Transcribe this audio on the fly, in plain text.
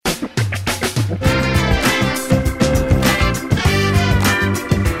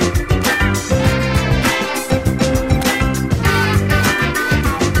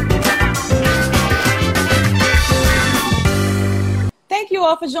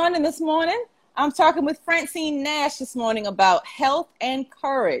for joining this morning. I'm talking with Francine Nash this morning about health and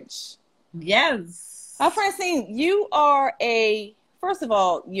courage. Yes. Francine, first of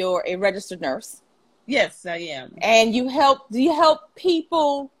all, you're a registered nurse. Yes, I am. And do you help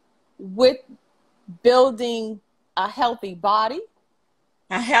people with building a healthy body?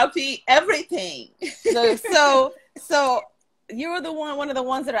 A healthy everything. So you're one of the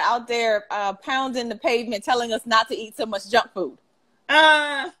ones that are out there pounding the pavement, telling us not to eat so much junk food.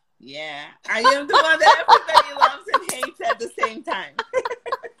 Yeah. I am the one that everybody loves and hates at the same time.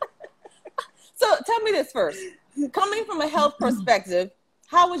 So tell me this first. Coming from a health perspective,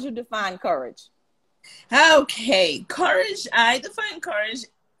 how would you define courage? Okay. Courage, I define courage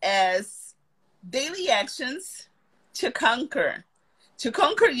as daily actions to conquer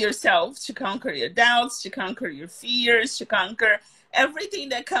yourself, to conquer your doubts, to conquer your fears, to conquer everything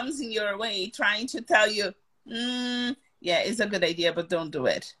that comes in your way, trying to tell you, yeah, it's a good idea, but don't do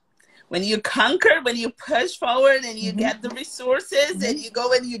it. When you conquer, when you push forward and you get the resources and you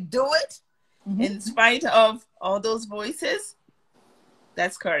go and you do it, in spite of all those voices,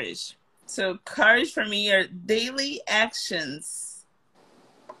 that's courage. So courage for me are daily actions.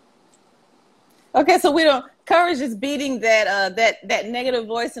 Okay, so courage is beating that negative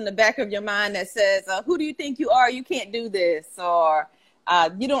voice in the back of your mind that says, who do you think you are? You can't do this. Or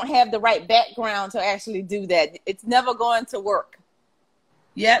you don't have the right background to actually do that. It's never going to work.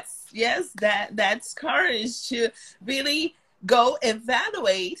 Yes, that's courage to really go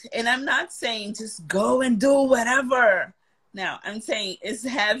evaluate. And I'm not saying just go and do whatever. No, I'm saying it's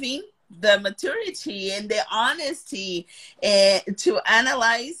having the maturity and the honesty to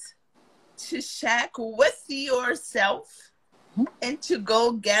analyze, to check with yourself, and to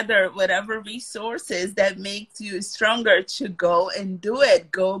go gather whatever resources that makes you stronger to go and do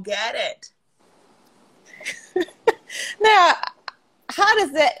it. Go get it. Now, how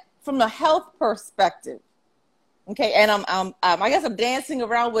does that, from a health perspective? Okay, and I guess I'm dancing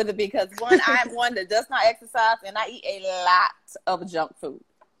around with it because I'm one that does not exercise and I eat a lot of junk food.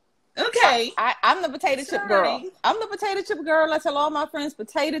 Okay. I'm the potato chip girl. I'm the potato chip girl. I tell all my friends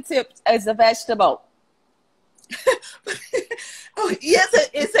potato chips is a vegetable. Oh, yes,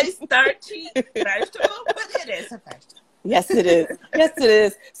 it's a starchy vegetable, but it is a vegetable. Yes, it is. Yes, it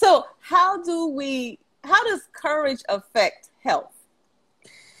is. So how does courage affect health?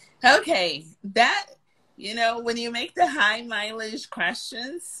 Okay, when you make the high mileage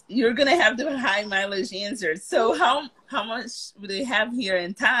questions, you're going to have the high mileage answers. So how much do we have here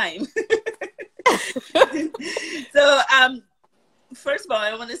in time? So, first of all,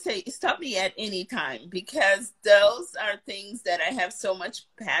 I want to say, stop me at any time, because those are things that I have so much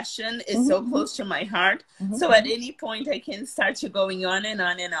passion. It's so close to my heart. So at any point I can start to going on and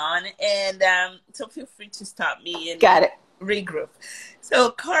on and on. And so feel free to stop me and got it. Regroup. So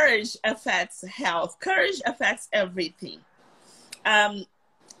courage affects health. Courage affects everything.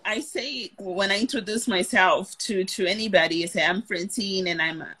 I say, when I introduce myself to anybody, I say I'm Francine and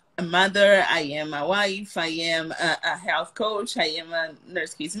I'm a mother, I am a wife, I am a health coach, I am a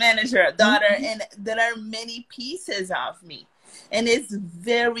nurse case manager, a daughter, and there are many pieces of me. And it's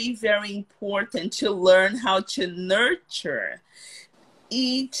very, very important to learn how to nurture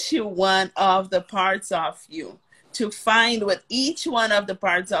each one of the parts of you, to find what each one of the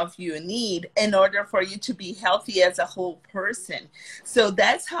parts of you need in order for you to be healthy as a whole person. So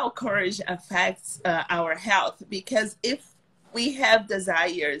that's how courage affects our health. Because if we have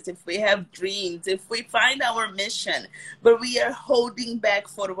desires, if we have dreams, if we find our mission, but we are holding back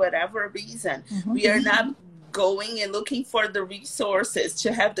for whatever reason, we are not going and looking for the resources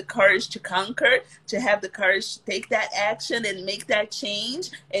to have the courage to conquer, to have the courage to take that action and make that change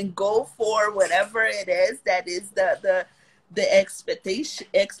and go for whatever it is that is the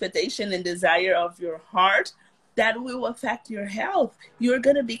expectation and desire of your heart, that will affect your health. You're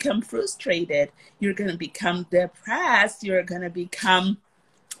going to become frustrated. You're going to become depressed. You're going to become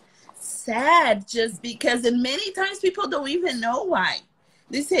sad just because, and many times people don't even know why.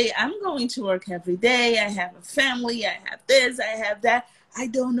 They say, I'm going to work every day. I have a family. I have this. I have that. I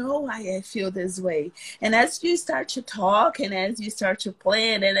don't know why I feel this way. And as you start to talk and as you start to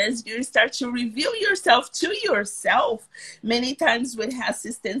plan and as you start to reveal yourself to yourself, many times with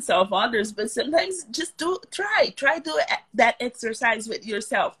assistance of others, but sometimes just try do that exercise with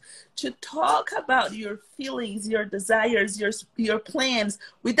yourself to talk about your feelings, your desires, your plans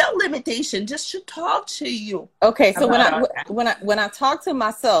without limitation, just to talk to you. Okay, so when I talk to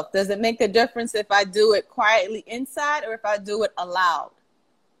myself, does it make a difference if I do it quietly inside or if I do it aloud?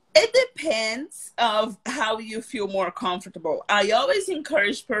 It depends of how you feel more comfortable. I always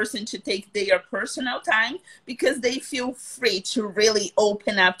encourage person to take their personal time because they feel free to really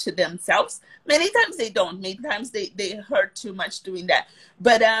open up to themselves. Many times they don't. Many times they hurt too much doing that.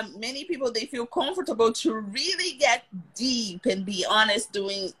 But many people, they feel comfortable to really get deep and be honest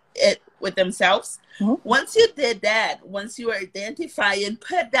doing it with themselves. Mm-hmm. Once you did that, once you identify and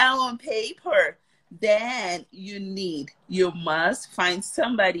put down on paper, then you must find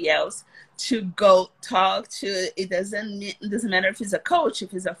somebody else to go talk to. It doesn't matter if it's a coach,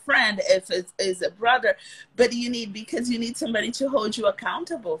 if it's a friend, if it's a brother, but because you need somebody to hold you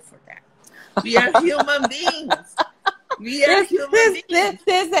accountable for that. We are human beings. There's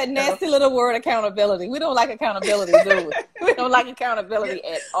that nasty little word, accountability. We don't like accountability, do we? We don't like accountability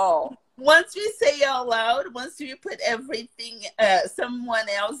at all. Once we say out loud, once you put everything, someone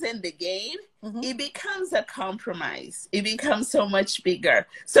else in the game, mm-hmm. It becomes a compromise. It becomes so much bigger.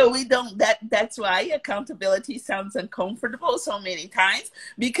 So we don't, that's why accountability sounds uncomfortable so many times,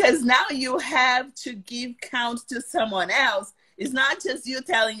 because now you have to give count to someone else. It's not just you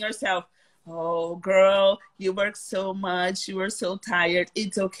telling yourself, oh, girl, you work so much. You were so tired.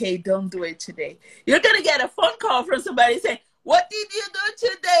 It's okay. Don't do it today. You're going to get a phone call from somebody saying, what did you do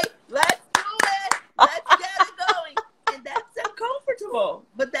today? Let's do it. Let's get it going. And that's uncomfortable.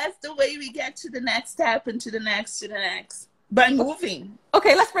 But that's the way we get to the next step and to the next, by moving.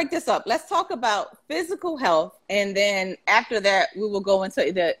 Okay, let's break this up. Let's talk about physical health. And then after that, we will go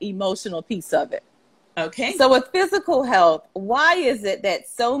into the emotional piece of it. Okay. So with physical health, why is it that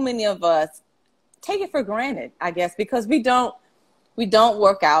so many of us take it for granted, I guess, because we don't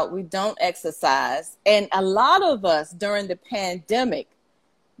work out, we don't exercise. And a lot of us during the pandemic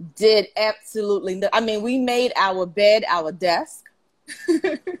did absolutely no, I mean, we made our bed our desk.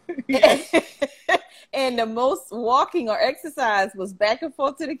 And the most walking or exercise was back and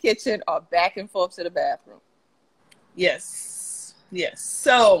forth to the kitchen or back and forth to the bathroom. Yes.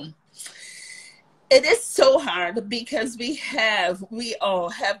 So it is so hard because we all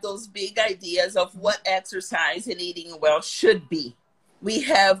have those big ideas of what exercise and eating well should be. We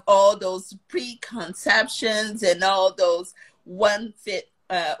have all those preconceptions and all those one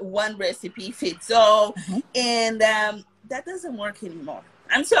recipe fits all. Mm-hmm. And that doesn't work anymore.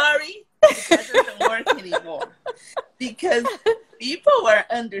 I'm sorry. That doesn't work anymore. Because people are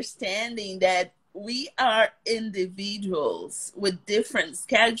understanding that we are individuals with different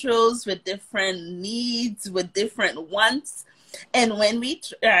schedules, with different needs, with different wants. And when we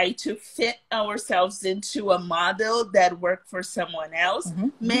try to fit ourselves into a model that worked for someone else, mm-hmm.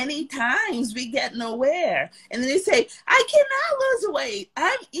 many times we get nowhere. And then they say, I cannot lose weight.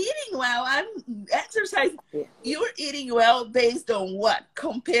 I'm eating well. I'm exercising. Yeah. You're eating well based on what?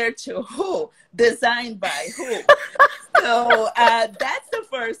 Compared to who? Designed by who? So that's the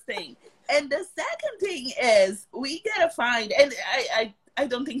first thing. And the second thing is we got to find, and I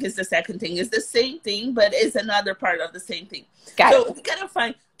don't think it's the second thing. It's the same thing, but it's another part of the same thing. So we got to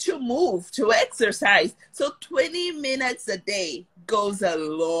find to move, to exercise. So 20 minutes a day goes a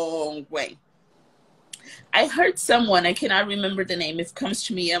long way. I heard someone, I cannot remember the name. If it comes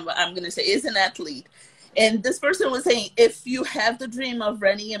to me, I'm going to say, is an athlete. And this person was saying, if you have the dream of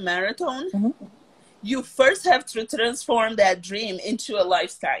running a marathon, mm-hmm. you first have to transform that dream into a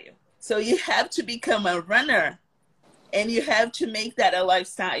lifestyle. So you have to become a runner. And you have to make that a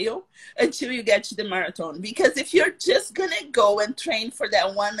lifestyle until you get to the marathon. Because if you're just going to go and train for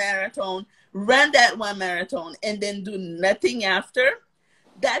that one marathon, run that one marathon, and then do nothing after,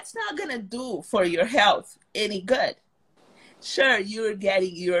 that's not going to do for your health any good. Sure,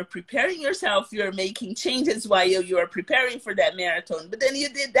 you're preparing yourself, you're making changes while you're preparing for that marathon. But then you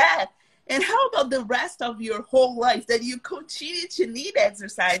did that. And how about the rest of your whole life that you continue to need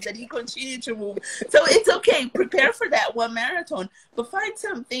exercise, that you continue to move? So it's okay. Prepare for that one marathon, but find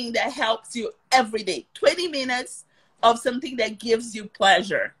something that helps you every day. 20 minutes of something that gives you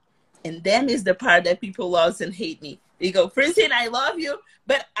pleasure. And then is the part that people love and hate me. They go, Francine, I love you,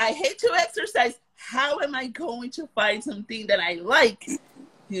 but I hate to exercise. How am I going to find something that I like?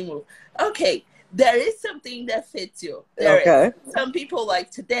 You move. Okay, there is something that fits you. Some people like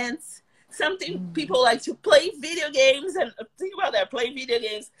to dance. People like to play video games, and think about that, play video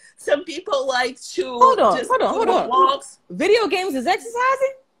games. Some people like to hold on. Walks. Video games is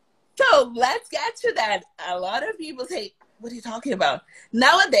exercising? So let's get to that. A lot of people say, what are you talking about?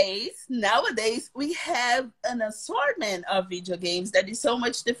 Nowadays, we have an assortment of video games that is so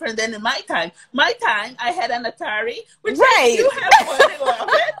much different than in my time. My time, I had an Atari, which you have one of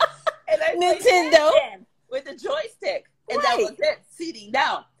it. And I Nintendo. With a joystick. And that was it, sitting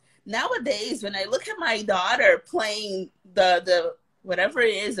down. Nowadays, when I look at my daughter playing the whatever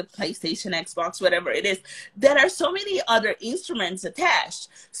it is, a PlayStation, Xbox, whatever it is, there are so many other instruments attached.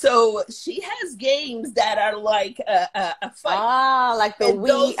 So she has games that are like a fight. Ah, like the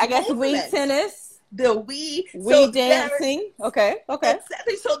Wii, I guess Wii tennis. The Wii. Wii so dancing. Okay.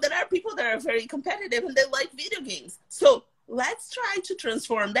 Exactly. So there are people that are very competitive and they like video games. So let's try to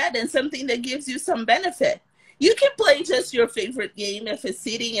transform that in something that gives you some benefit. You can play just your favorite game if it's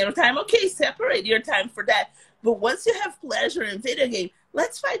sitting your time. Okay, separate your time for that. But once you have pleasure in video game,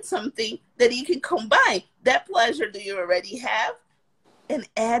 let's find something that you can combine that pleasure that you already have and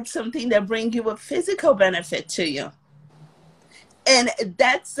add something that brings you a physical benefit to you. And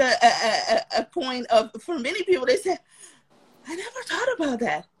that's a point of, for many people, they say, I never thought about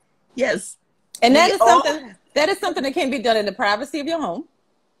that. Yes. And that is something that can be done in the privacy of your home.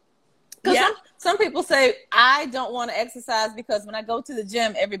 Because some people say, I don't want to exercise because when I go to the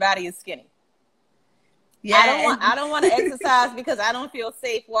gym, everybody is skinny. Yeah. I don't want to exercise because I don't feel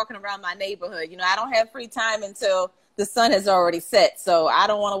safe walking around my neighborhood. You know, I don't have free time until the sun has already set. So I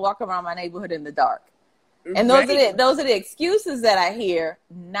don't want to walk around my neighborhood in the dark. And those are the excuses that I hear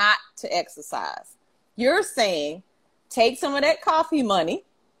not to exercise. You're saying take some of that coffee money,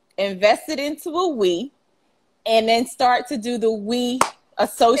 invest it into a Wii, and then start to do the Wii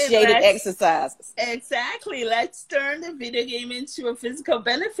associated exercises. Exactly. Let's turn the video game into a physical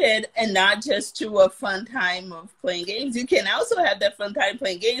benefit and not just to a fun time of playing games. You can also have that fun time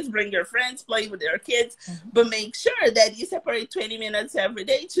playing games, bring your friends, play with your kids, but make sure that you separate 20 minutes every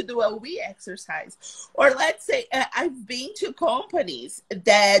day to do a Wii exercise. Or let's say I've been to companies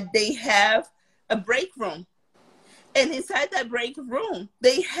that they have a break room, and inside that break room,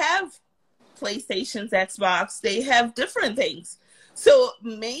 they have PlayStations, Xbox, they have different things. So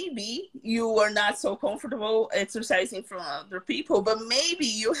maybe you are not so comfortable exercising from other people, but maybe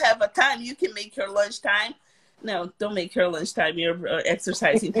you have a time you can make your lunch time. No, don't make your lunch time your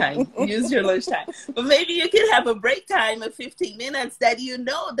exercising time. Use your lunch time. But maybe you can have a break time of 15 minutes that you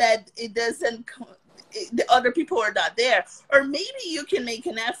know that it doesn't, the other people are not there. Or maybe you can make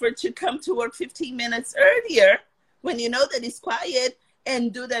an effort to come to work 15 minutes earlier when you know that it's quiet,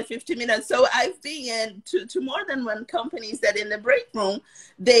 and do that 15 minutes. So I've been to more than one companies that in the break room,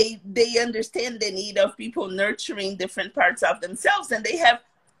 they understand the need of people nurturing different parts of themselves, and they have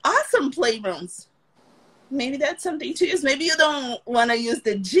awesome playrooms. Maybe that's something to use. Maybe you don't want to use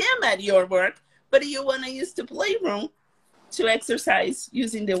the gym at your work, but you want to use the playroom to exercise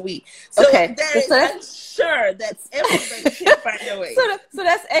using the Wii. So I'm sure that everybody can find a way. So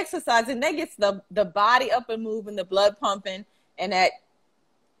that's exercising. That gets the body up and moving, the blood pumping, and that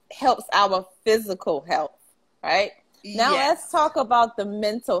helps our physical health, right? Now let's talk about the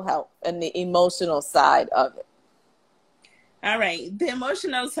mental health and the emotional side of it. All right, the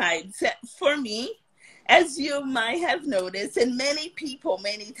emotional side. For me, as you might have noticed, and many people,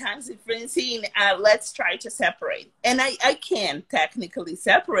 many times if we're seeing, let's try to separate. And I can technically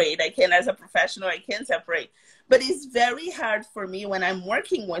separate. I can, as a professional, I can separate. But it's very hard for me when I'm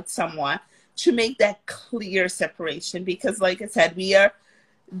working with someone to make that clear separation, because like I said, we are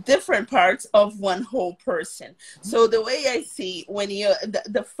different parts of one whole person. So the way I see, when you,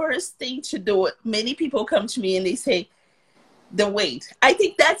 the first thing to do, many people come to me and they say, the weight. I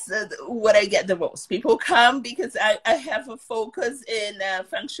think that's what I get the most. People come because I have a focus in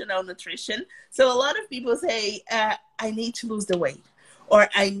functional nutrition. So a lot of people say, I need to lose the weight, or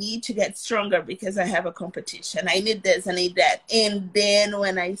I need to get stronger because I have a competition. I need this, I need that. And then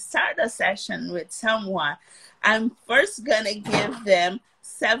when I start a session with someone, I'm first going to give them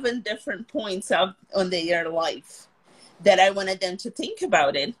 7 different points on their life that I wanted them to think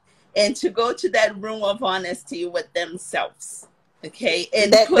about it and to go to that room of honesty with themselves. Okay.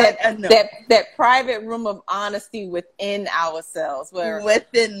 And that private room of honesty within ourselves,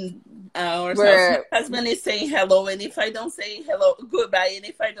 within ourselves. Where my husband is saying hello, and if I don't say hello, goodbye, and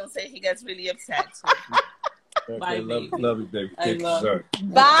if I don't say, he gets really upset. Okay, bye, love you, baby.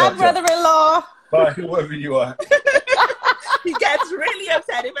 Bye, brother-in-law. Bye, whoever you are. He gets really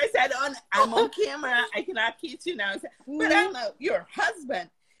upset if I said, I'm on camera, I cannot kiss you now. But I'm your husband.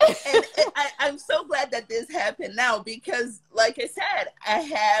 And I'm so glad that this happened now, because like I said, I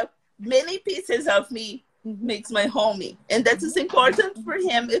have many pieces of me makes my homie. And that is important for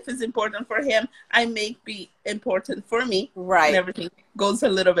him. If it's important for him, I make be important for me. Right. And everything goes a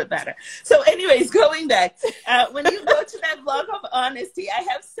little bit better. So anyways, going back, when you go to that block of honesty, I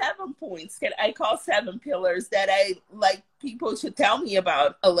have 7 points that I call 7 pillars that I like people to tell me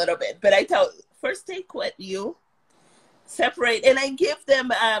about a little bit. But I tell, first take what you separate, and I give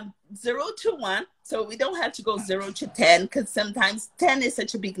them 0 to 1. So we don't have to go 0 to 10 because sometimes 10 is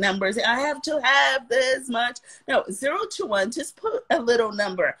such a big number. I have to have this much. No, 0 to 1, just put a little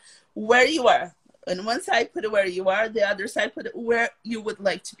number where you are. On one side, put it where you are. The other side, put it where you would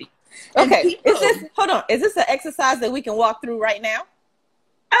like to be. Okay. Hold on. Is this an exercise that we can walk through right now?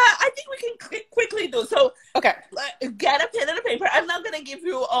 I think we can quickly do. So, okay. Get a pen and a paper. I'm not going to give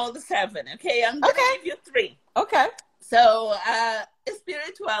you all the 7, okay? I'm going to give you 3. Okay. So,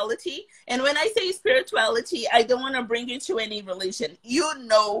 spirituality. And when I say spirituality, I don't want to bring you to any religion. You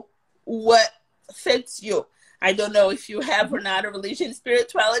know what fits you. I don't know if you have or not a religion.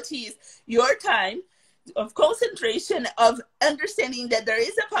 Spirituality is your time of concentration, of understanding that there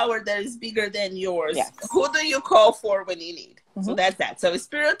is a power that is bigger than yours. Yes. Who do you call for when you need? Mm-hmm. So that's that. So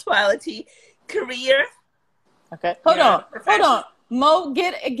spirituality, career. Okay. Hold on. Mo,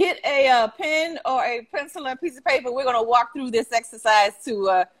 get a pen or a pencil and a piece of paper. We're going to walk through this exercise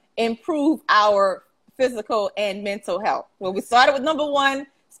to improve our physical and mental health. Well, we started with number 1,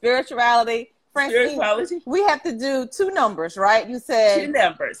 spirituality. Francine, we have to do 2 numbers, right? You said 2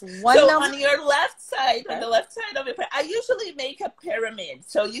 numbers. One so number? On your left side, on the left side of it, I usually make a pyramid.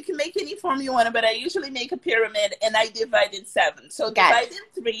 So you can make any form you want, but I usually make a pyramid and I divide in 7. So divide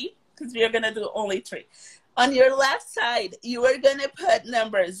in 3, because we are going to do only 3. On your left side, you are going to put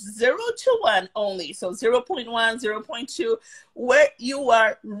numbers 0 to 1 only. So 0.1, 0.2, where you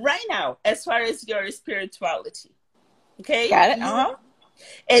are right now as far as your spirituality. Okay? Got it.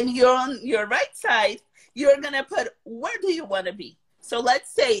 And you're on your right side, you're going to put where do you want to be? So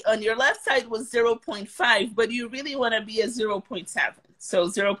let's say on your left side was 0.5, but you really want to be a 0.7. So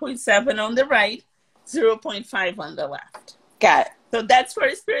 0.7 on the right, 0.5 on the left. Got it. So that's for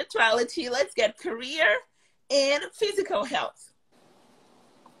spirituality. Let's get career and physical health.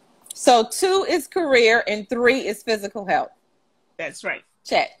 So 2 is career and 3 is physical health. That's right.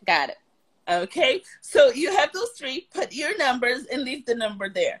 Check. Got it. Okay, so you have those 3, put your numbers and leave the number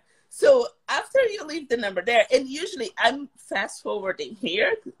there. So after you leave the number there, and usually I'm fast forwarding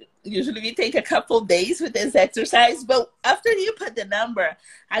here. Usually we take a couple days with this exercise, but after you put the number,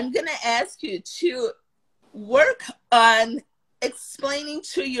 I'm going to ask you to work on explaining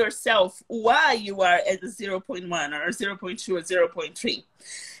to yourself why you are at a 0.1 or 0.2 or 0.3.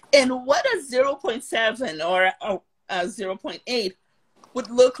 And what a 0.7 or a 0.8 would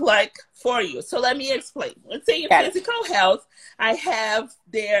look like for you. So let me explain. Let's say your physical health, I have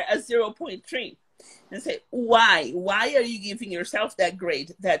there a 0.3. And say, why? Why are you giving yourself that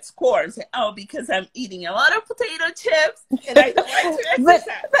grade, that score? And say, oh, because I'm eating a lot of potato chips and I don't like to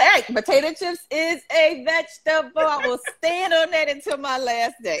exercise. But hey, potato chips is a vegetable. I will stand on that until my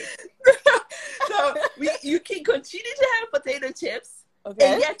last day. So you can continue to have potato chips.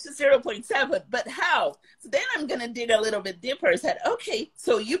 Okay. And get to 0.7, but how? So then I'm going to dig a little bit deeper. I said, okay,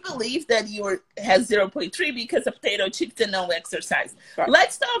 so you believe that you has 0.3 because of potato chips and no exercise. Right.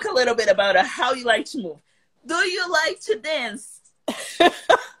 Let's talk a little bit about how you like to move. Do you like to dance?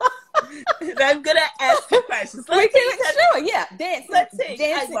 I'm going to ask you questions. Dance. Let's say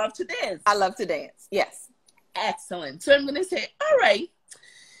dancing. I love to dance. I love to dance, yes. Excellent. So I'm going to say, all right.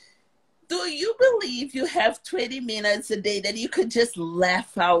 Do you believe you have 20 minutes a day that you could just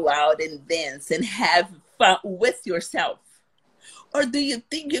laugh out loud and dance and have fun with yourself? Or do you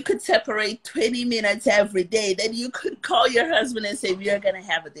think you could separate 20 minutes every day that you could call your husband and say, we are going to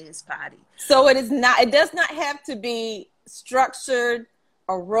have a dance party? So it does not have to be structured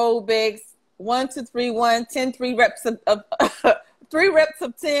aerobics, 1, 2, 3, 1, 10, 3 reps of 3 reps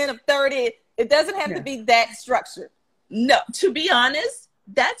of 10 of 30. It doesn't have to be that structured. No, to be honest,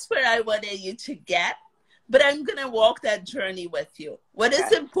 that's where I wanted you to get, but I'm going to walk that journey with you. What is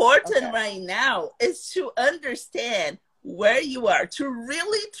important right now is to understand where you are, to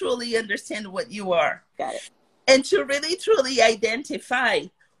really, truly understand what you are. Got it. And to really, truly identify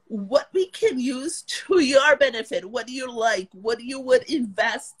what we can use to your benefit, what you like, what you would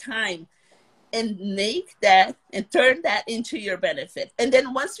invest time, and make that and turn that into your benefit. And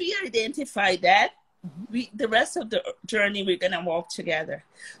then once we identify that, the rest of the journey, we're going to walk together.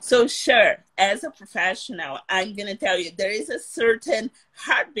 So sure, as a professional, I'm going to tell you, there is a certain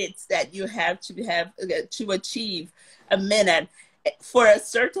heartbeats that you have to achieve a minute for a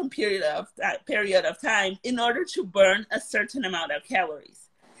certain period of time in order to burn a certain amount of calories.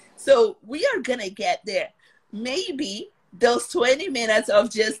 So we are going to get there. Maybe those 20 minutes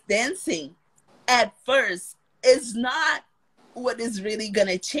of just dancing at first is not what is really going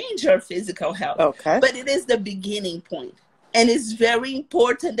to change your physical health. Okay. But it is the beginning point. And it's very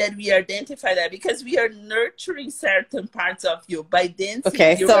important that we identify that because we are nurturing certain parts of you by dancing.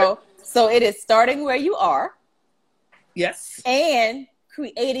 Okay, so it is starting where you are. Yes. And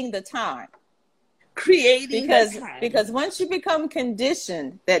creating the time. Because once you become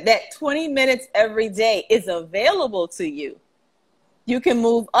conditioned that 20 minutes every day is available to you, you can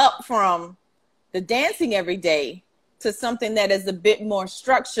move up from the dancing every day to something that is a bit more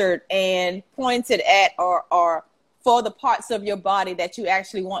structured and pointed at or for the parts of your body that you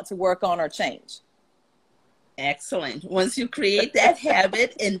actually want to work on or change. Excellent. Once you create that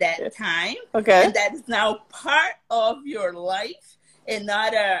habit in that time, okay, and that is now part of your life and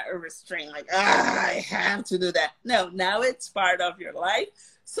not a restraint, like, I have to do that. No, now it's part of your life.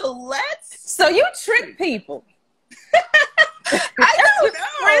 So you trick people. I don't know.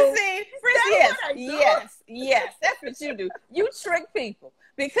 Francine, yes, that's what you do. You trick people,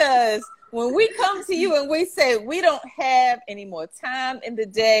 because when we come to you and we say we don't have any more time in the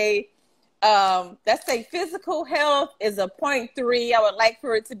day, let's say physical health is a 0.3. I would like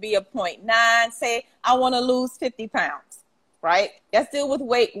for it to be a 0.9. Say I want to lose 50 pounds, right? Let's deal with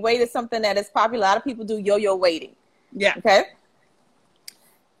weight. Weight is something that is popular. A lot of people do yo-yo weighting. Yeah. Okay.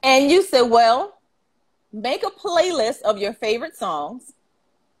 And you say, well, make a playlist of your favorite songs.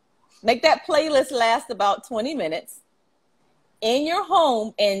 Make that playlist last about 20 minutes in your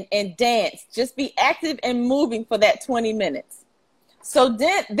home and dance. Just be active and moving for that 20 minutes. So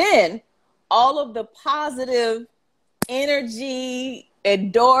then all of the positive energy,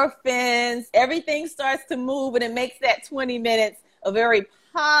 endorphins, everything starts to move, and it makes that 20 minutes a very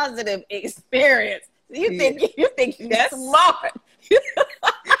positive experience. You think you're smart.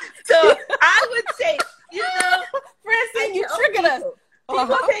 So I would say, Francine, you tricking us.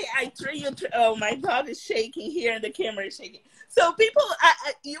 People say I trick you. Oh, my dog is shaking here, and the camera is shaking. So people,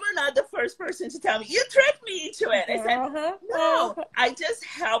 you were not the first person to tell me you tricked me into it. I said, no, I just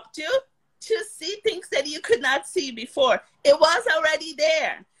helped you to see things that you could not see before. It was already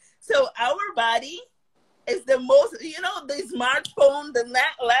there. So our body is the most, the smartphone, the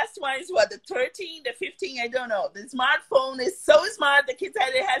last one is what, the 13, the 15, I don't know. The smartphone is so smart, the kid said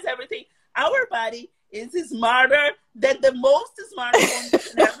it has everything. Our body is smarter than the most smartphone you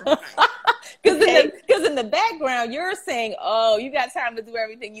can ever find. Because in the background, you're saying, oh, you got time to do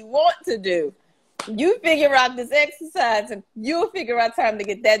everything you want to do. You figure out this exercise, and you'll figure out time to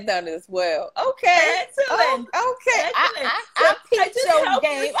get that done as well. Okay. Excellent. Okay. Excellent. I peeped your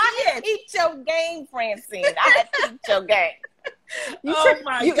game. I peeped your game, Francine. I peeped your game.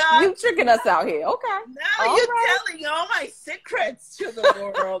 God. You tricking us out here. Okay. Now you're telling all my secrets to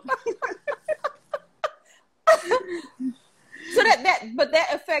the world. So that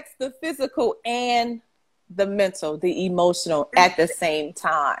affects the physical and the mental, the emotional at the same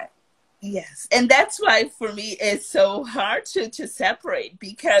time. Yes. And that's why for me it's so hard to separate,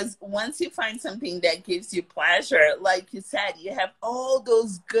 because once you find something that gives you pleasure, like you said, you have all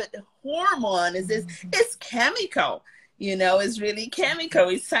those good hormones. It's chemical, it's really chemical.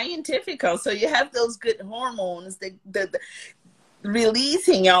 It's scientific. So you have those good hormones, the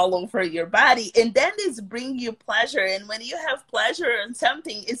releasing all over your body, and then it's bringing you pleasure. And when you have pleasure in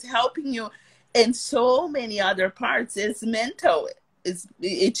something, it's helping you in so many other parts. It's mental.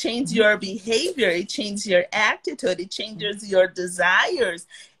 It changes your behavior, it changes your attitude, it changes your desires,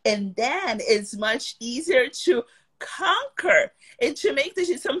 and then it's much easier to conquer and to make the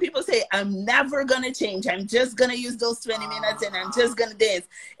some people say, I'm never gonna change, I'm just gonna use those 20 minutes and I'm just gonna dance.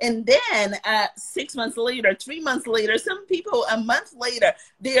 And then 6 months later, 3 months later, some people a month later,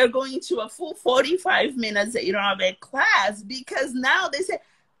 they are going to a full 45 minutes aerobic class, because now they say,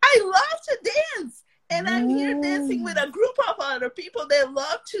 I love to dance. And I'm here dancing with a group of other people that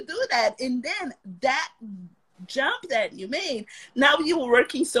love to do that. And then that jump that you made, now you're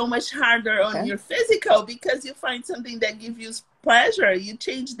working so much harder on your physical, because you find something that gives you pleasure. You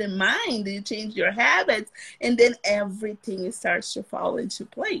change the mind, you change your habits, and then everything starts to fall into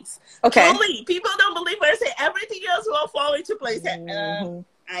place. Okay. Truly, people don't believe when I say everything else will fall into place.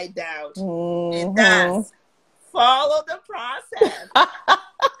 I doubt. It does. Follow the process.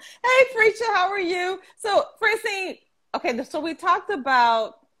 Hey, Preacher, how are you? So, Francine, okay, so we talked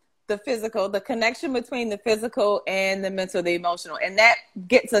about the physical, the connection between the physical and the mental, the emotional, and that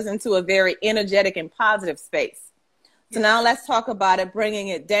gets us into a very energetic and positive space. So now let's talk about it, bringing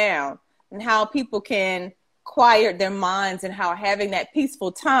it down, and how people can quiet their minds, and how having that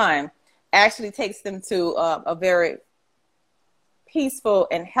peaceful time actually takes them to a very peaceful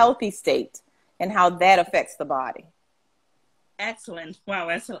and healthy state, and how that affects the body. Excellent. Wow,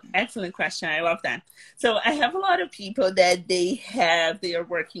 that's an excellent question. I love that. So I have a lot of people that they are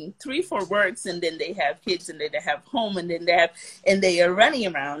working 3-4 works, and then they have kids, and then they have home, and then they are running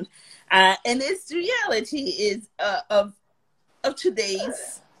around. And it's the reality is of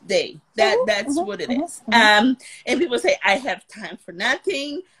today's day. That's what it is. And people say, I have time for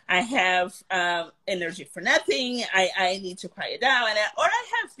nothing. I have energy for nothing. I need to quiet down. Or I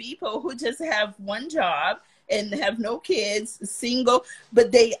have people who just have one job and have no kids, single,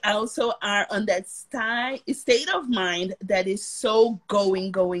 but they also are on that state of mind that is so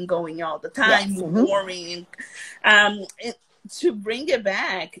going all the time, worrying. To bring it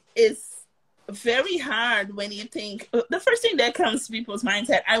back is very hard when you think, the first thing that comes to people's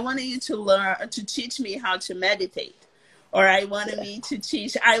mindset, I wanted you to teach me how to meditate. Or I wanted me to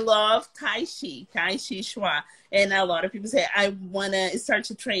teach, I love Tai Chi Chuan. And a lot of people say, I want to start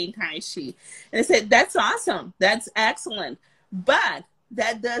to train Tai Chi. And I said, that's awesome. That's excellent. But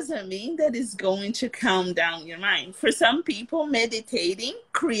that doesn't mean that it's going to calm down your mind. For some people, meditating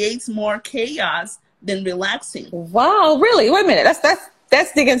creates more chaos than relaxing. Wow, really? Wait a minute.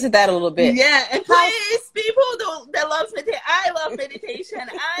 Let's dig into that a little bit. Yeah, and please, people that love meditation, I love meditation.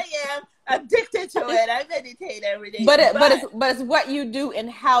 I am addicted to it. I meditate every day. But it's what you do and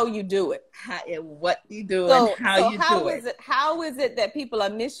how you do it. What you do and how you do it. How is it that people are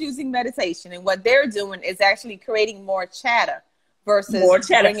misusing meditation, and what they're doing is actually creating more chatter versus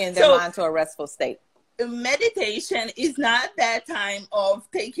bringing their mind to a restful state? Meditation is not that time of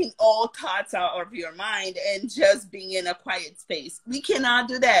taking all thoughts out of your mind and just being in a quiet space. We cannot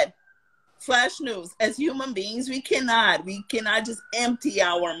do that. Flash news. As human beings, we cannot just empty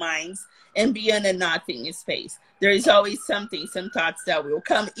our minds and be in a nothing space. There is always some thoughts that will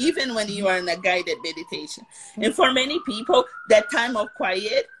come, even when you are in a guided meditation. And for many people, that time of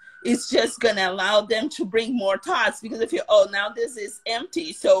quiet is just going to allow them to bring more thoughts, because if you, now this is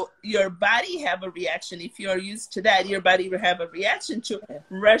empty. So your body have a reaction. If you're used to that, your body will have a reaction to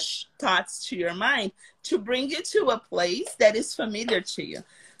rush thoughts to your mind to bring you to a place that is familiar to you.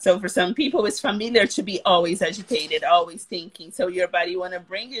 So for some people, it's familiar to be always agitated, always thinking. So your body want to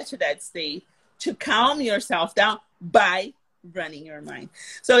bring you to that state to calm yourself down by running your mind.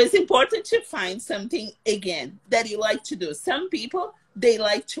 So it's important to find something, again, that you like to do. Some people, they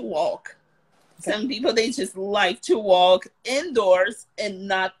like to walk. Some people, they just like to walk indoors and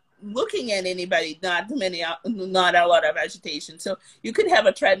not looking at anybody, not a lot of agitation. So you could have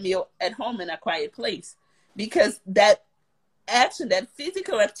a treadmill at home in a quiet place, because that action, that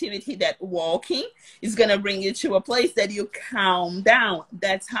physical activity, that walking is going to bring you to a place that you calm down.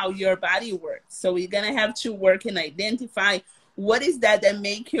 That's how your body works. So you're going to have to work and identify what is that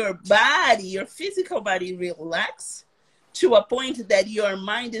make your body, your physical body, relax to a point that your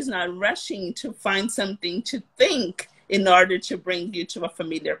mind is not rushing to find something to think in order to bring you to a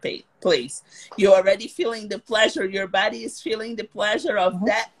familiar place. You're already feeling the pleasure. Your body is feeling the pleasure of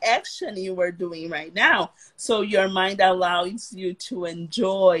that action you were doing right now. So your mind allows you to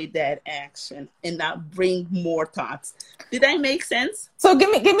enjoy that action and not bring more thoughts. Did I make sense? So give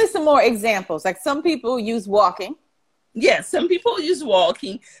me some more examples. Like, some people use walking. Yes, some people use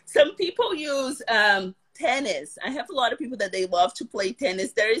walking. Some people use tennis. I have a lot of people that they love to play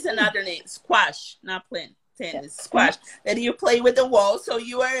tennis. There is another name, squash, not playing tennis, squash, that you play with the wall. So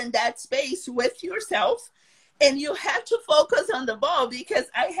you are in that space with yourself, and you have to focus on the ball, because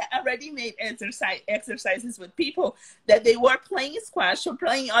I already made exercises with people that they were playing squash or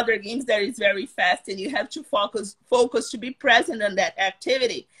playing other games that is very fast, and you have to focus to be present on that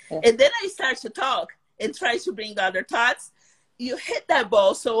activity. And then I start to talk and try to bring other thoughts. You hit that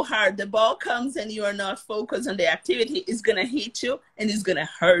ball so hard, the ball comes and you are not focused on the activity, it's going to hit you and it's going to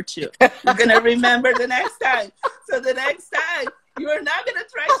hurt you. You're going to remember the next time. So the next time, you are not going to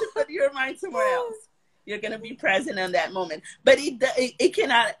try to put your mind somewhere else. You're going to be present in that moment. But it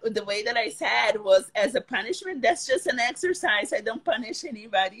cannot, the way that I said was as a punishment. That's just an exercise. I don't punish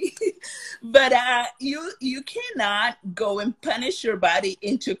anybody. But you cannot go and punish your body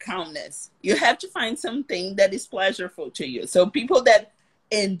into calmness. You have to find something that is pleasurable to you. So people that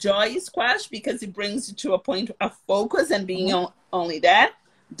enjoy squash because it brings you to a point of focus and being only that,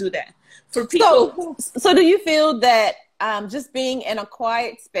 do that. For people. So do you feel that just being in a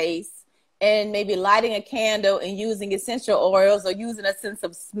quiet space and maybe lighting a candle and using essential oils, or using a sense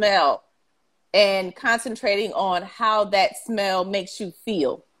of smell and concentrating on how that smell makes you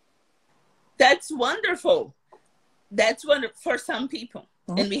feel? That's wonderful. That's wonderful for some people.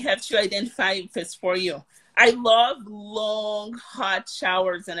 And we have to identify if it's for you. I love long, hot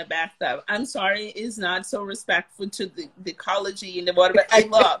showers in a bathtub. I'm sorry, it's not so respectful to the ecology in the water, but I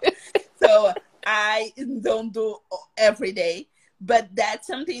love. So I don't do every day. But that's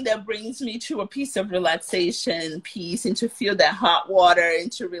something that brings me to a piece of relaxation, peace, and to feel that hot water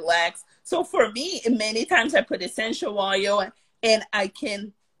and to relax. So for me, many times I put essential oil and I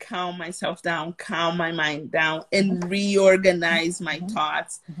can calm myself down, calm my mind down, and reorganize my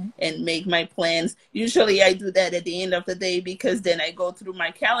thoughts and make my plans. Usually I do that at the end of the day, because then I go through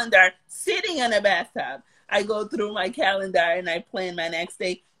my calendar sitting in a bathtub. I go through my calendar and I plan my next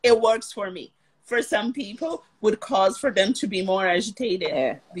day. It works for me. For some people, would cause for them to be more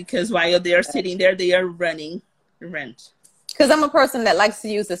agitated because while they're sitting there, they are running rent. Because I'm a person that likes to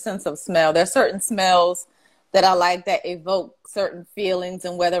use a sense of smell. There are certain smells that I like that evoke certain feelings,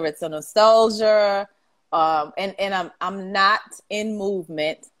 and whether it's a nostalgia, and I'm not in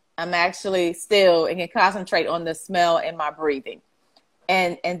movement. I'm actually still and can concentrate on the smell and my breathing,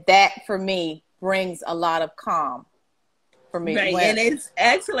 and that for me brings a lot of calm for me. Right, and it's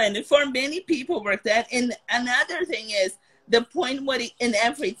excellent. And for many people work that. And another thing is the point where in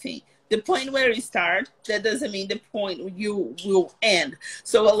everything. The point where you start, that doesn't mean the point you will end.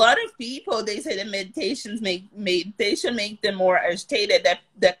 So a lot of people, they say that meditation make them more agitated,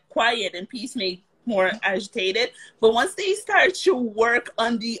 that quiet and peace make more agitated. But once they start to work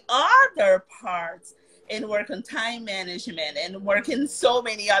on the other parts and work on time management and work in so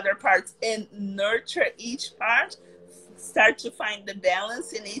many other parts and nurture each part, start to find the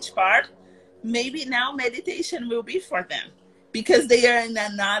balance in each part, maybe now meditation will be for them, because they are in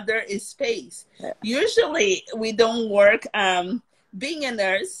another space. Yeah. Usually we don't work, being a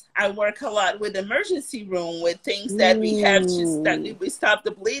nurse, I work a lot with emergency room, with things that we have to we stop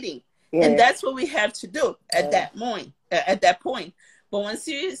the bleeding. Yeah. And that's what we have to do at that point. But once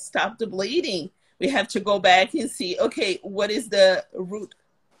you stop the bleeding, we have to go back and see, okay, what is the root?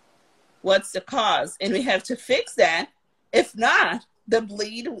 What's the cause? And we have to fix that. If not, the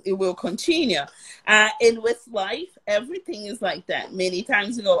bleed, it will continue. And with life, everything is like that. Many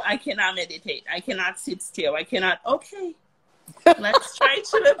times ago, I cannot meditate. I cannot sit still. I cannot. Okay, let's try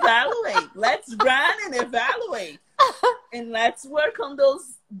to evaluate. Let's run and evaluate. And let's work on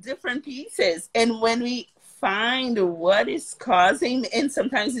those different pieces. And when we find what is causing, and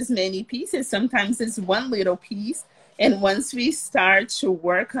sometimes it's many pieces, sometimes it's one little piece. And once we start to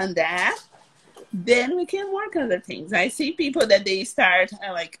work on that, then we can work on other things. I see people that they start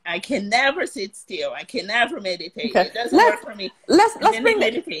like, I can never sit still. I can never meditate. Okay. It doesn't work for me. Let's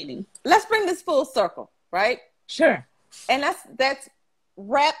bring this full circle, right? Sure. And that's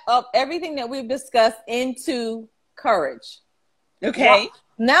wrap up everything that we've discussed into courage. Okay.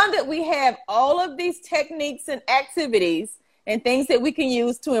 Now that we have all of these techniques and activities and things that we can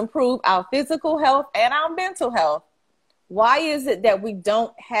use to improve our physical health and our mental health, why is it that we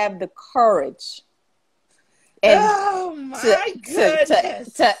don't have the courage and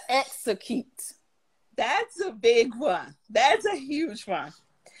to execute? That's a big one. That's a huge one.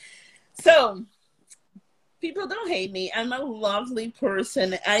 So people don't hate me. I'm a lovely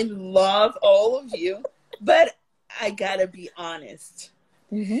person. I love all of you, but I gotta be honest.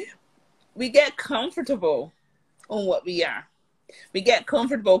 Mm-hmm. We get comfortable on what we are. We get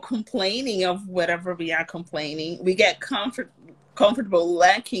comfortable complaining of whatever we are complaining. We get comfortable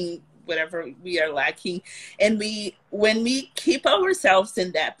lacking whatever we are lacking. And when we keep ourselves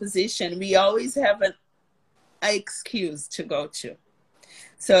in that position, we always have an excuse to go to.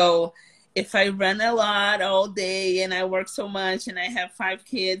 So if I run a lot all day and I work so much and I have 5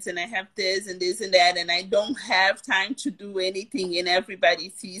 kids and I have this and this and that, and I don't have time to do anything, and everybody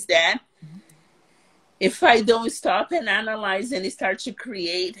sees that, if I don't stop and analyze and start to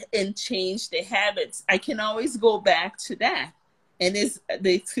create and change the habits, I can always go back to that. And it's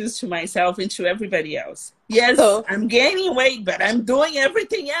the excuse to myself and to everybody else. Yes, I'm gaining weight, but I'm doing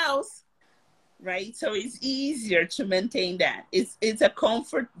everything else. Right? So it's easier to maintain that. It's a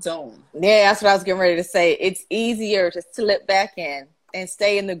comfort zone. Yeah, that's what I was getting ready to say. It's easier to slip back in and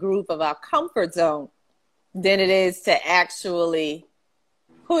stay in the groove of our comfort zone than it is to actually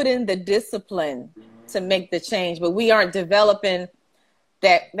put in the discipline to make the change. But we aren't developing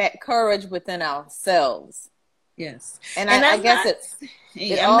that courage within ourselves. Yes. And I guess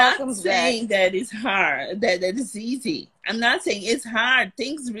I'm not saying that it's hard, that it's easy. I'm not saying it's hard.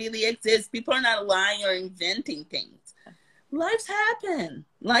 Things really exist. People are not lying or inventing things. Life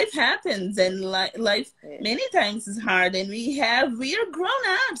happens, and life many times is hard, and we are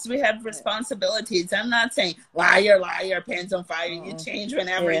grown-ups. We have responsibilities. I'm not saying liar, pants on fire. You change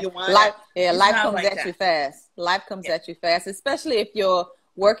whenever you want. Life comes at you fast. Life comes at you fast, especially if you're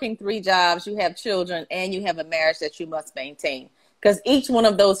working 3 jobs, you have children, and you have a marriage that you must maintain. Because each one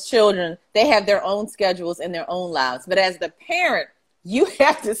of those children, they have their own schedules and their own lives. But as the parent, you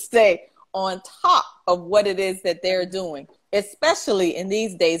have to stay on top of what it is that they're doing, especially in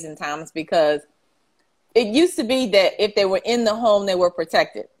these days and times, because it used to be that if they were in the home, they were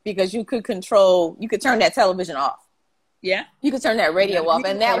protected because you could turn that television off. Yeah. You could turn that radio off.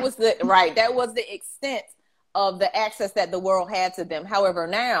 And that was the extent of the access that the world had to them. However,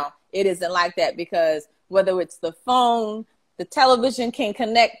 now it isn't like that, because whether it's the phone, the television can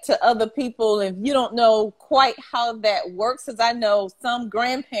connect to other people. If you don't know quite how that works, as I know some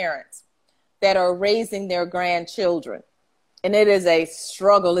grandparents that are raising their grandchildren, and it is a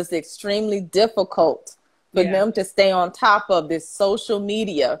struggle. It's extremely difficult for them to stay on top of this social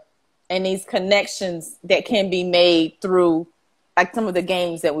media and these connections that can be made through, like, some of the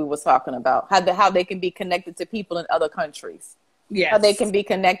games that we were talking about, how they can be connected to people in other countries. Yes. How they can be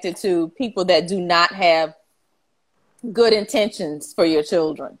connected to people that do not have good intentions for your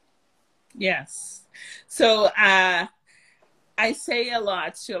children. Yes. So I say a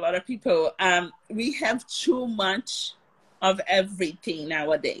lot to a lot of people, we have too much of everything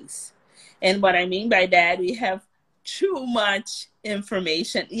nowadays. And what I mean by that, we have too much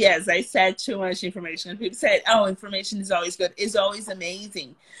information. Yes, I said too much information. People said, oh, information is always good. It's always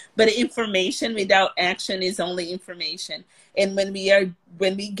amazing. But information without action is only information. And when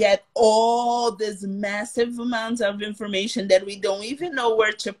we get all this massive amounts of information that we don't even know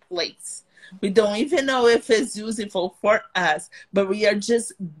where to place, we don't even know if it's useful for us, but we are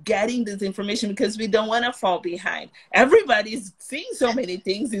just getting this information because we don't want to fall behind. Everybody's seeing so many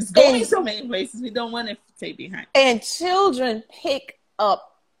things, is going so many places. We don't want to stay behind. And children pick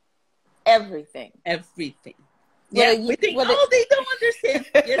up everything. Everything. Yeah, we think, they don't understand.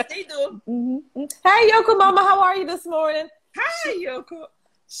 Yes, they do. Mm-hmm. Hey, Yoko Mama, how are you this morning? Hi, Yoko.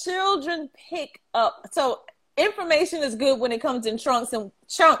 Children pick up. So information is good when it comes in chunks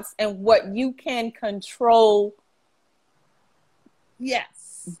and what you can control.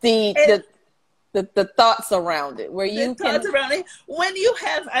 Yes. The thoughts around it, where you can. Around it. When you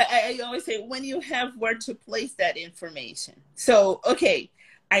have, I always say, when you have where to place that information. So, okay,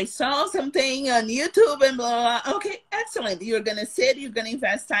 I saw something on YouTube and blah, blah. Okay, excellent. You're going to sit, you're going to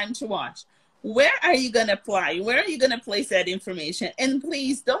invest time to watch. Where are you going to apply? Where are you going to place that information? And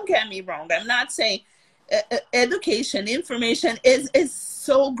please don't get me wrong. I'm not saying education, information is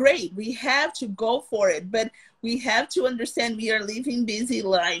so great. We have to go for it, but we have to understand we are living busy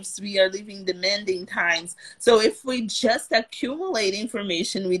lives. We are living demanding times. So if we just accumulate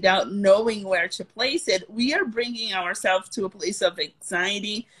information without knowing where to place it, we are bringing ourselves to a place of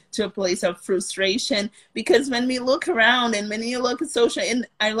anxiety, to a place of frustration. Because when we look around and when you look at social, and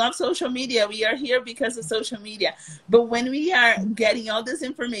I love social media, we are here because of social media. But when we are getting all this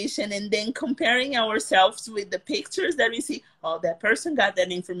information and then comparing ourselves with the pictures that we see, oh, that person got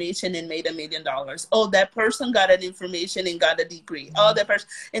that information and made $1 million. Oh, that person got that information and got a degree. Oh, that person.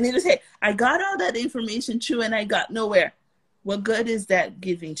 And then you say, I got all that information too and I got nowhere. What good is that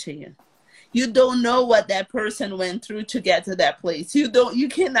giving to you? You don't know what that person went through to get to that place. You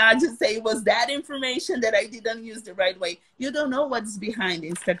cannot just say, was that information that I didn't use the right way? You don't know what's behind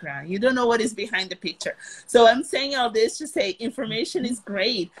Instagram. You don't know what is behind the picture. So I'm saying all this to say information is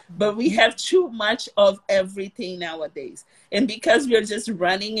great, but we have too much of everything nowadays. And because we're just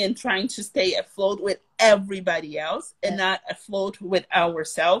running and trying to stay afloat with everybody else and not afloat with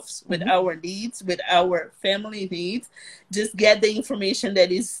ourselves, with our needs, with our family needs, just get the information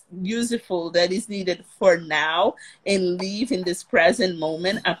that is useful, that is needed for now, and live in this present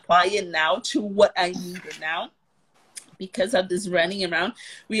moment, apply it now to what I need now. Because of this running around,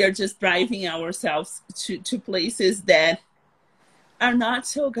 we are just driving ourselves to places that are not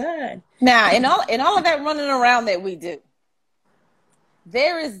so good. Now, in all of that running around that we do,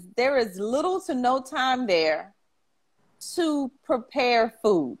 there is little to no time there to prepare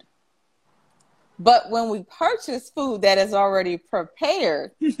food. But when we purchase food that is already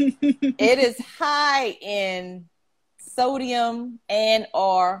prepared, it is high in sodium and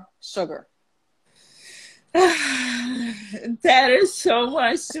or sugar. There is so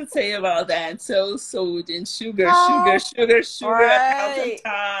much to say about that. So sodium, sugar, right. 1,000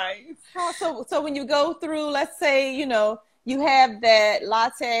 times. So when you go through, let's say, you have that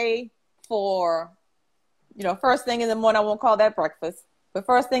latte for, first thing in the morning. I won't call that breakfast, but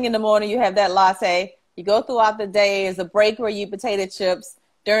first thing in the morning, you have that latte. You go throughout the day as a break where you eat potato chips.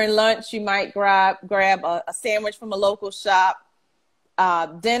 During lunch, you might grab a sandwich from a local shop.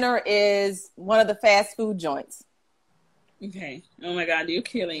 Dinner is one of the fast food joints. Okay. Oh my God, you're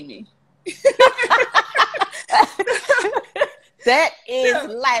killing me. That is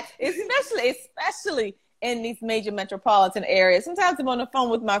life, especially in these major metropolitan areas. Sometimes I'm on the phone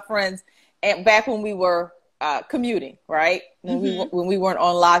with my friends, and back when we were commuting, right? When we weren't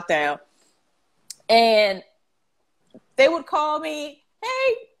on lockdown, and they would call me,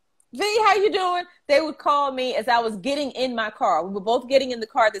 "Hey, V, how you doing?" They would call me as I was getting in my car. We were both getting in the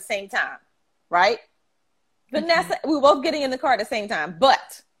car at the same time, right? Vanessa, we were both getting in the car at the same time,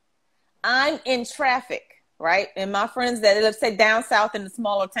 but I'm in traffic, right? And my friends that live, say, down south in the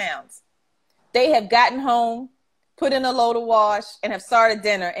smaller towns, they have gotten home, put in a load of wash, and have started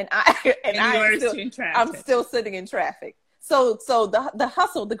dinner, and I'm still sitting in traffic. So the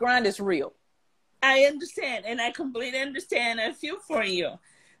hustle, the grind is real. I understand, and I completely understand. I feel for you.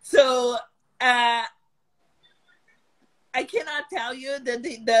 So I cannot tell you that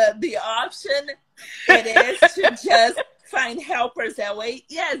the option it is to just find helpers that way.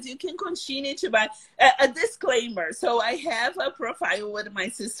 Yes, you can continue to buy. A disclaimer. So I have a profile with my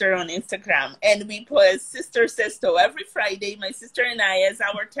sister on Instagram, and we put Sister Sisto every Friday. My sister and I, as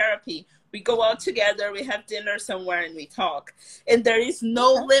our therapy, we go out together, we have dinner somewhere, and we talk. And there is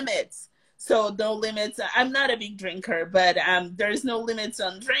no limits. So no limits. I'm not a big drinker, but there's no limits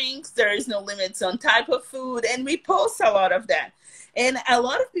on drinks. There is no limits on type of food. And we post a lot of that. And a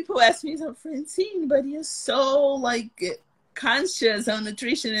lot of people ask me, so Francine, but you're so like conscious on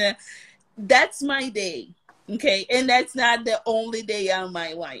nutrition. That's my day. Okay. And that's not the only day of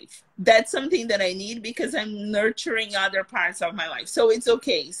my life. That's something that I need because I'm nurturing other parts of my life. So it's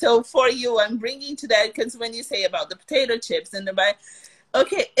okay. So for you, I'm bringing to that because when you say about the potato chips and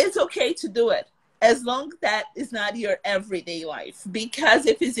okay, it's okay to do it as long as that is not your everyday life. Because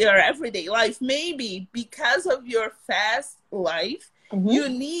if it's your everyday life, maybe because of your fast life, you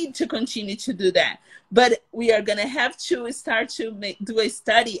need to continue to do that. But we are going to have to start to do a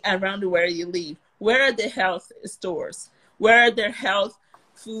study around where you live. Where are the health stores? Where are the health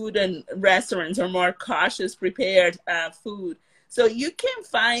food and restaurants or more cautious prepared food? So you can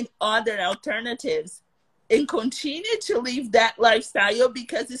find other alternatives and continue to live that lifestyle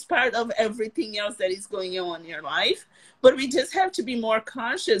because it's part of everything else that is going on in your life. But we just have to be more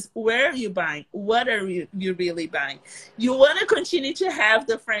conscious. Where are you buying? What are you really buying? You want to continue to have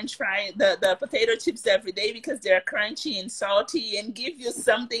the French fry, the potato chips every day because they're crunchy and salty and give you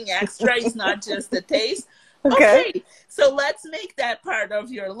something extra. It's not just the taste. Okay, so let's make that part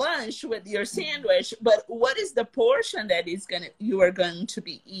of your lunch with your sandwich. But what is the portion that you are going to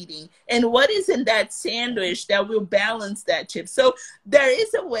be eating, and what is in that sandwich that will balance that chip? So there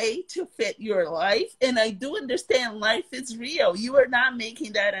is a way to fit your life, and I do understand life is real. You are not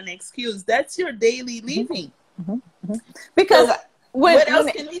making that an excuse. That's your daily living. Because so what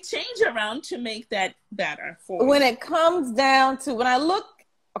else can we change around to make that better for you? When it comes down to when I look,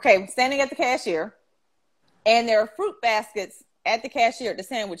 I'm standing at the cashier. And there are fruit baskets at the cashier at the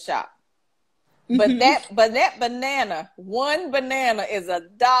sandwich shop. But that banana, one banana is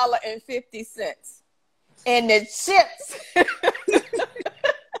 $1.50. And the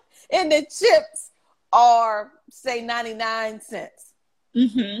chips are, say, 99 cents.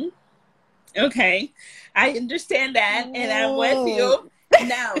 Okay. I understand that, and I'm with you.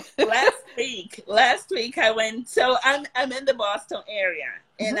 Now, last week I went, so I'm in the Boston area,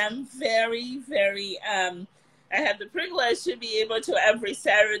 and I'm very, very, I have the privilege to be able to every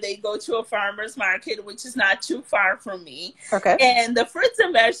Saturday go to a farmer's market, which is not too far from me. Okay. And the fruits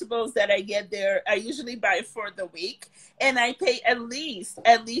and vegetables that I get there, I usually buy for the week, and I pay at least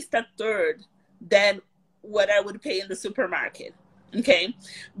a third than what I would pay in the supermarket. Okay.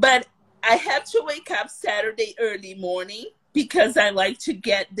 But I have to wake up Saturday early morning because I like to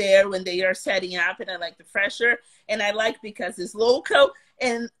get there when they are setting up, and I like the fresher, and I like because it's local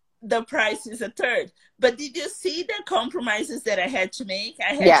and the price is a third. But did you see the compromises that I had to make?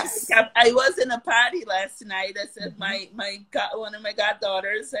 I had to wake up. I was in a party last night. I said one of my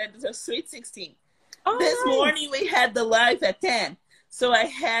goddaughters had a sweet 16. This morning we had the live at 10. So I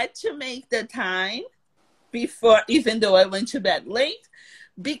had to make the time before, even though I went to bed late,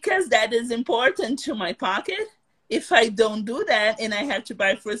 because that is important to my pocket. If I don't do that and I have to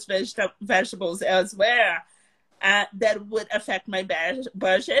buy fruits, vegetables elsewhere, that would affect my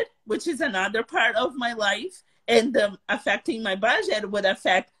budget, which is another part of my life. And affecting my budget would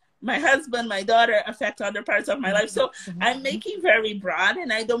affect my husband, my daughter, affect other parts of my life. So I'm making very broad,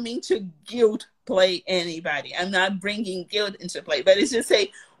 and I don't mean to guilt play anybody. I'm not bringing guilt into play, but it's just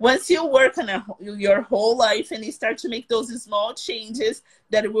say, once you work on your whole life and you start to make those small changes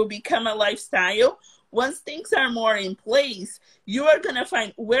that it will become a lifestyle, once things are more in place, you are going to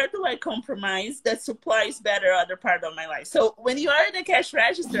find, where do I compromise that supplies better other part of my life? So when you are in the cash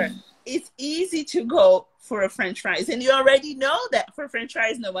register, it's easy to go for a French fries. And you already know that for French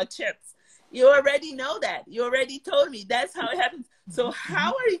fries, no more chips. You already know that. You already told me that's how it happens. So how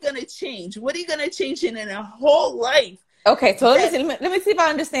are you going to change? What are you going to change in a whole life? Okay, so let me see if I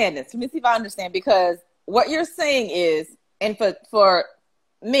understand this. Let me see if I understand, because what you're saying is, and for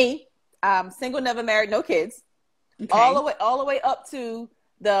me, single, never married, no kids, all the way up to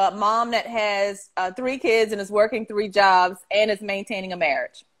the mom that has 3 kids and is working 3 jobs and is maintaining a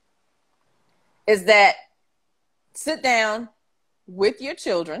marriage, is that sit down with your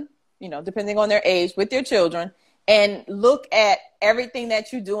children, you know, depending on their age, with your children, and look at everything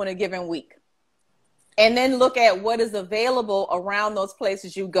that you do in a given week. And then look at what is available around those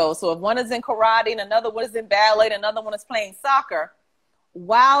places you go. So if one is in karate and another one is in ballet and another one is playing soccer,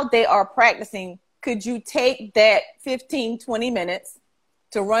 while they are practicing, could you take that 15, 20 minutes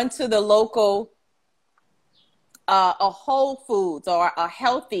to run to the local, a Whole Foods or a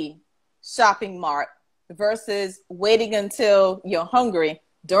healthy shopping mart versus waiting until you're hungry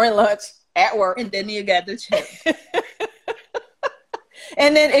during lunch at work? And then you get the chip.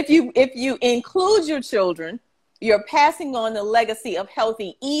 And then if you include your children, you're passing on the legacy of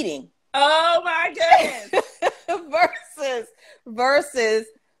healthy eating. Oh my goodness. versus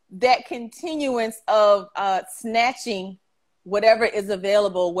that continuance of snatching whatever is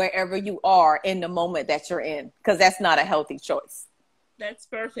available wherever you are in the moment that you're in, because that's not a healthy choice. That's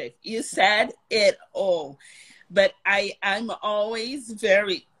perfect. You said it all. But I'm always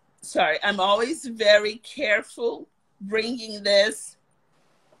very careful bringing this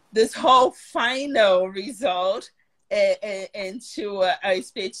whole final result into a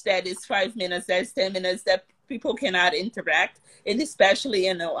speech that is 5 minutes, that's 10 minutes, that people cannot interact, and especially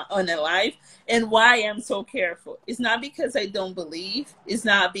on a live. And why I'm so careful? It's not because I don't believe. It's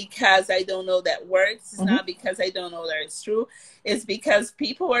not because I don't know that works. It's not because I don't know that it's true. It's because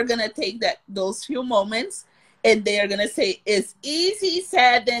people are going to take those few moments and they are going to say, it's easy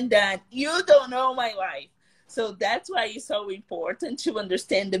said than done. You don't know my life. So that's why it's so important to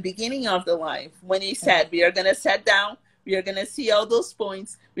understand the beginning of the life. When he said, we are going to sit down, we are going to see all those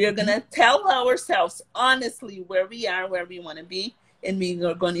points, we are going to tell ourselves honestly where we are, where we want to be, and we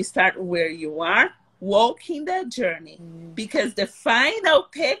are going to start where you are, walking that journey. Because the final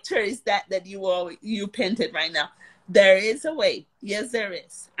picture is that you painted right now. There is a way. Yes, there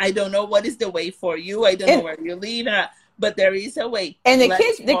is. I don't know what is the way for you. I don't know where you live. But there is a way. And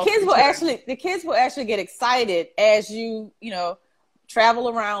the kids will actually get excited as you travel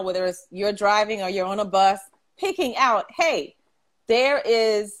around, whether it's you're driving or you're on a bus, picking out, hey, there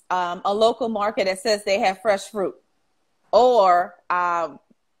is a local market that says they have fresh fruit. Or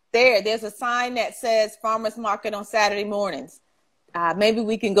there's a sign that says farmers market on Saturday mornings. Maybe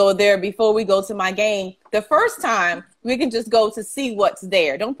we can go there before we go to my game. The first time, we can just go to see what's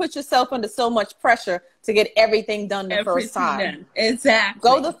there. Don't put yourself under so much pressure to get everything done the first time. Done. Exactly.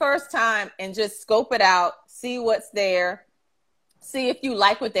 Go the first time and just scope it out, see what's there, see if you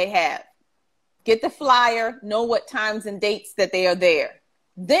like what they have. Get the flyer, know what times and dates that they are there.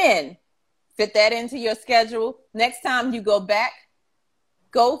 Then fit that into your schedule. Next time you go back,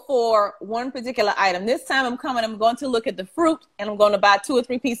 go for one particular item. This time I'm going to look at the fruit, and I'm going to buy 2 or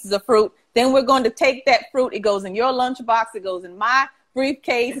 3 pieces of fruit. Then we're going to take that fruit. It goes in your lunchbox. It goes in my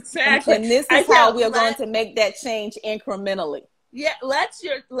briefcase. Exactly. And this is how we are going to make that change incrementally. Yeah, let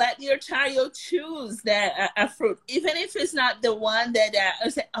your child choose that a fruit, even if it's not the one that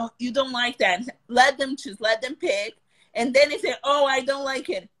say, oh, you don't like that. Let them choose. Let them pick. And then if they, oh, I don't like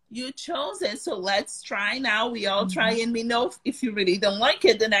it. You chose it, so let's try now. We all try, and we know if you really don't like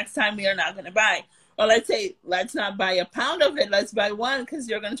it, the next time we are not going to buy. Or let's say, let's not buy a pound of it. Let's buy one because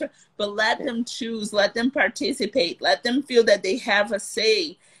you're going to try. But let them choose. Let them participate. Let them feel that they have a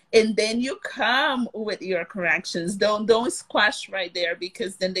say. And then you come with your corrections. Don't squash right there,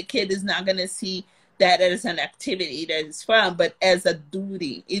 because then the kid is not going to see that as an activity that is fun, but as a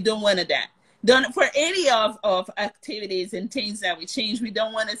duty. You don't want that. Don't, for any of activities and things that we change, we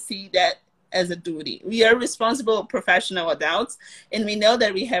don't want to see that as a duty. We are responsible professional adults, and we know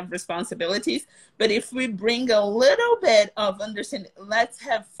that we have responsibilities. But if we bring a little bit of understanding, let's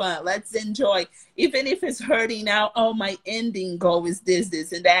have fun, let's enjoy, even if it's hurting now. Oh, my ending goal is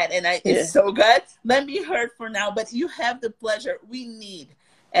this, and that, and it's so good. Let me hurt for now, but you have the pleasure we need.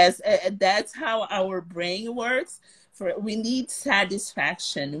 That's how our brain works. We need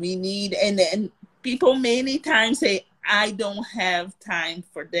satisfaction. We need, and people many times say, I don't have time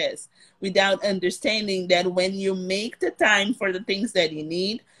for this, without understanding that when you make the time for the things that you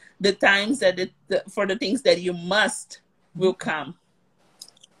need, the times that for the things that you must will come.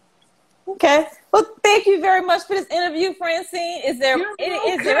 Okay. Well, thank you very much for this interview, Francine. Is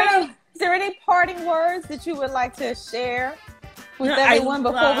there any parting words that you would like to share with everyone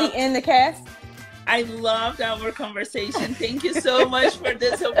before we end the cast? I loved our conversation. Thank you so much for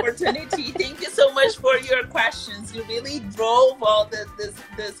this opportunity. Thank you so much for your questions. You really drove all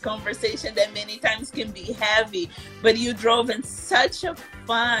this conversation that many times can be heavy, but you drove in such a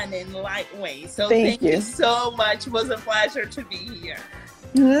fun and light way. So thank you so much. It was a pleasure to be here.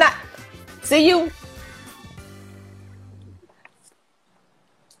 Not. See you.